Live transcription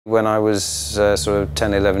When I was sort of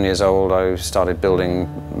 10, 11 years old, I started building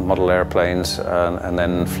model airplanes and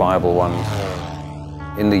then flyable ones.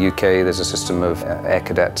 In the UK, there's a system of air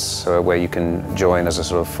cadets where you can join as a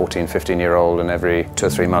sort of 14, 15-year-old and every 2 or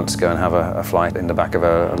 3 months go and have a flight in the back of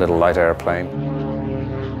a little light airplane.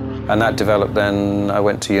 And that developed then. I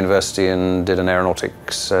went to university and did an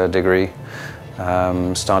aeronautics degree,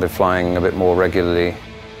 started flying a bit more regularly,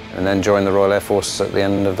 and then joined the Royal Air Force at the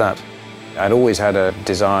end of that. I'd always had a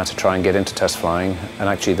desire to try and get into test flying, and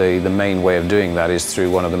actually the main way of doing that is through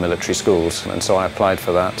one of the military schools. And so I applied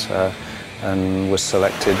for that and was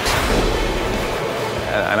selected.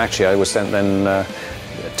 And actually I was sent then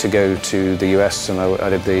to go to the US, and I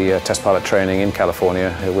did the test pilot training in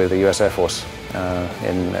California with the US Air Force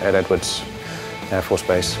at Edwards Air Force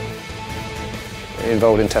Base.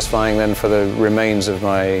 Involved in test flying then for the remains of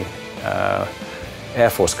my Air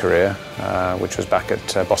Force career, which was back at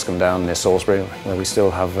Boscombe Down near Salisbury, where we still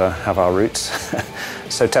have our roots.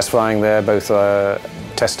 So test flying there, both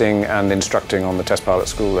testing and instructing on the test pilot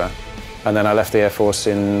school there. And then I left the Air Force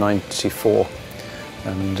in '94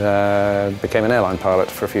 and became an airline pilot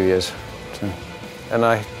for a few years. And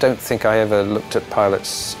I don't think I ever looked at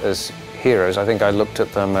pilots as heroes. I think I looked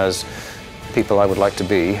at them as people I would like to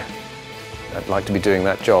be. I'd like to be doing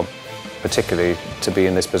that job, particularly to be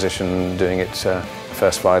in this position doing it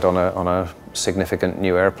first flight on a significant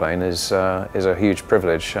new airplane is a huge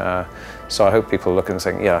privilege. So I hope people look and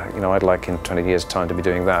think, yeah, you know, I'd like in 20 years' time to be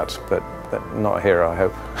doing that, but not a hero, I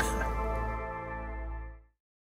hope.